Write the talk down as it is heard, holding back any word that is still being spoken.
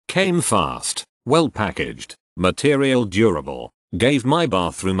Came fast, well packaged, material durable, gave my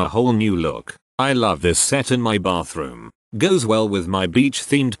bathroom a whole new look. I love this set in my bathroom. Goes well with my beach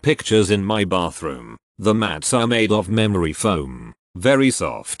themed pictures in my bathroom. The mats are made of memory foam. Very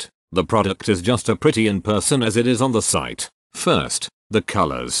soft. The product is just as pretty in person as it is on the site. First, the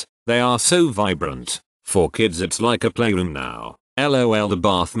colors. They are so vibrant. For kids it's like a playroom now. LOL, the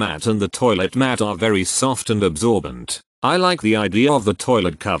bath mat and the toilet mat are very soft and absorbent. I like the idea of the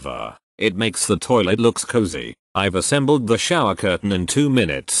toilet cover. It makes the toilet looks cozy. I've assembled the shower curtain in 2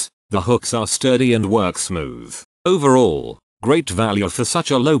 minutes. The hooks are sturdy and work smooth. Overall, great value for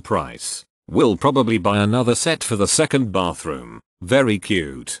such a low price. Will probably buy another set for the second bathroom. Very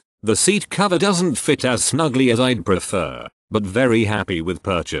cute. The seat cover doesn't fit as snugly as I'd prefer, but very happy with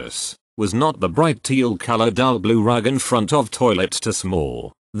purchase. Was not the bright teal color dull blue rug in front of toilets too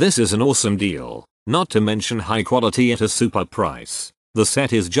small? This is an awesome deal. Not to mention high quality at a super price. The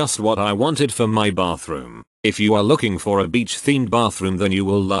set is just what I wanted for my bathroom. If you are looking for a beach themed bathroom then you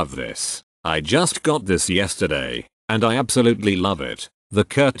will love this. I just got this yesterday, and I absolutely love it. The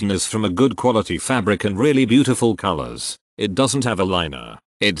curtain is from a good quality fabric and really beautiful colors. It doesn't have a liner.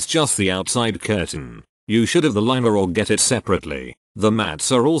 It's just the outside curtain. You should have the liner or get it separately. The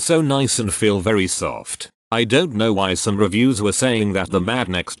mats are also nice and feel very soft. I don't know why some reviews were saying that the mat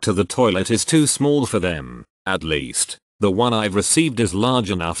next to the toilet is too small for them. At least, the one I've received is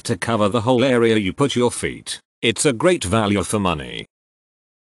large enough to cover the whole area you put your feet. It's a great value for money.